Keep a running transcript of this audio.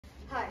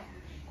Hi,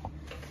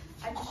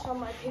 I just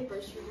found my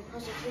papers for the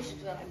presentation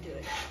that I'm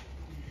doing.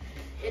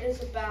 It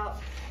is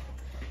about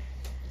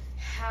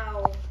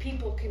how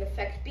people can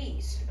affect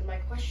bees, and my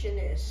question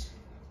is,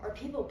 are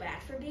people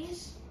bad for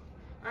bees?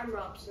 I'm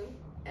Robson,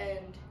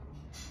 and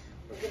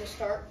we're going to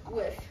start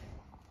with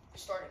the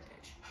starting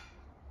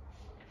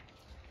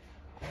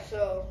page.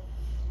 So,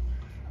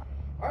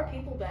 are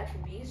people bad for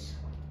bees?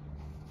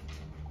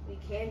 We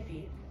can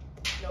be,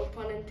 no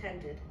pun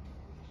intended.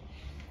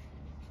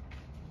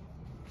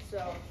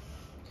 So,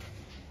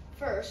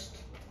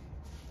 first,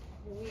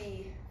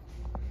 we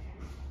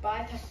buy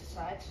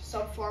pesticides.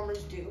 Some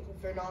farmers do,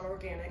 if they're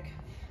non-organic.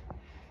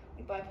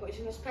 We buy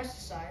poisonous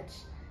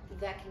pesticides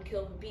that can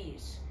kill the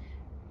bees.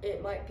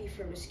 It might be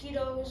for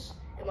mosquitoes,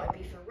 it might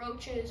be for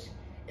roaches,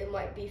 it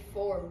might be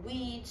for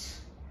weeds,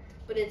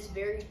 but it's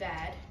very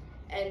bad.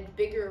 And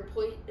bigger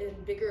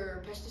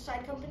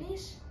pesticide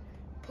companies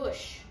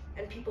push,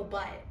 and people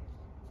buy it.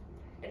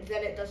 And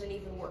then it doesn't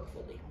even work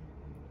fully.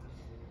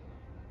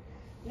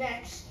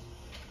 Next,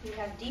 we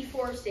have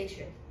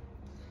deforestation.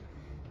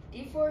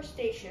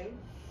 Deforestation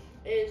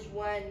is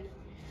when,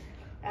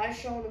 as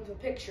shown in the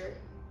picture,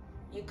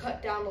 you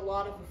cut down a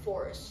lot of the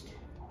forest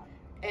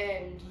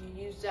and you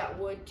use that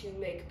wood to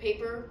make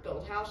paper,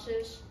 build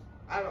houses.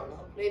 I don't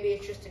know, maybe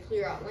it's just to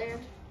clear out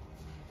land.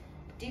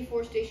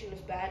 Deforestation is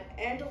bad,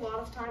 and a lot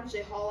of times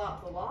they haul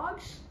out the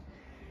logs,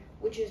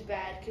 which is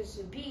bad because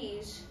the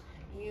bees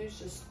use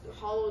just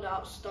hollowed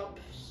out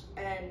stumps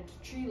and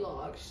tree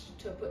logs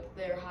to put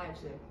their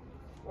hives in,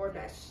 or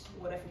nests,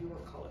 whatever you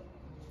want to call it.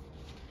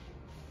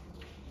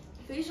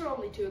 These are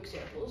only two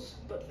examples,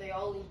 but they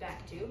all lead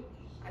back to,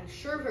 I'm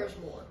sure there's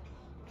more.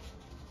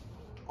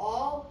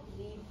 All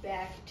lead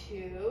back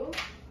to,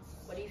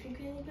 what do you think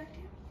they lead back to?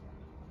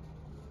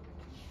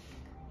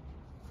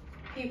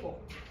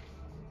 People.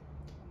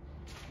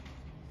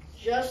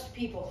 Just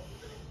people.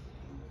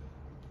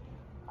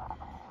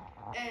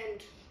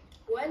 And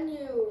when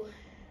you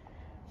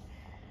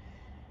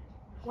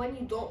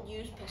don't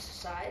use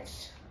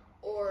pesticides,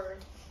 or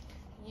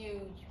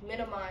you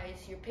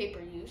minimize your paper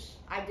use,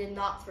 I did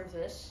not for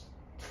this,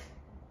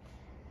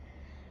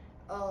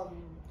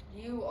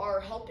 you are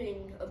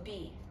helping a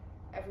bee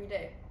every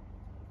day.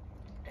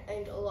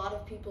 And a lot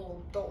of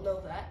people don't know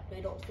that.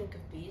 They don't think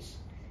of bees.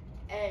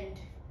 And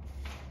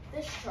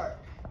this chart,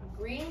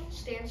 green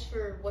stands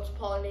for what's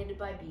pollinated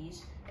by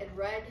bees, and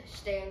red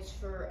stands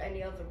for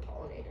any other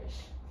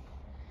pollinators.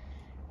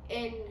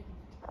 In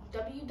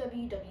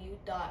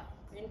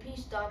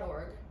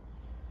www.greenpeace.org,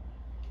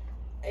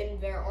 in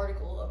their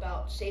article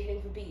about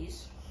saving the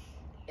bees,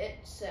 it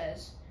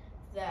says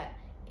that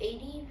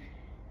 80%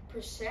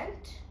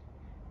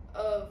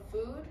 of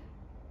food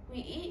we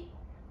eat,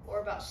 or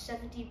about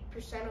 70%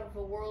 of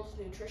the world's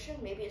nutrition,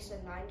 maybe it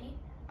said 90,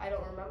 I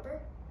don't remember,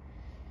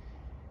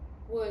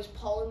 was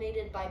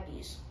pollinated by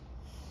bees.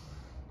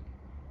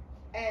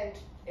 And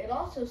it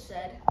also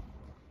said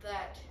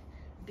that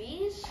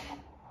bees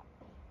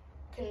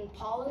can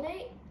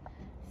pollinate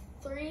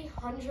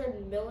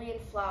 300 million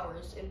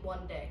flowers in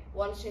one day,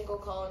 one single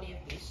colony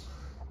of bees.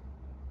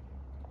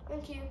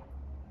 Thank you.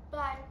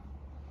 Bye.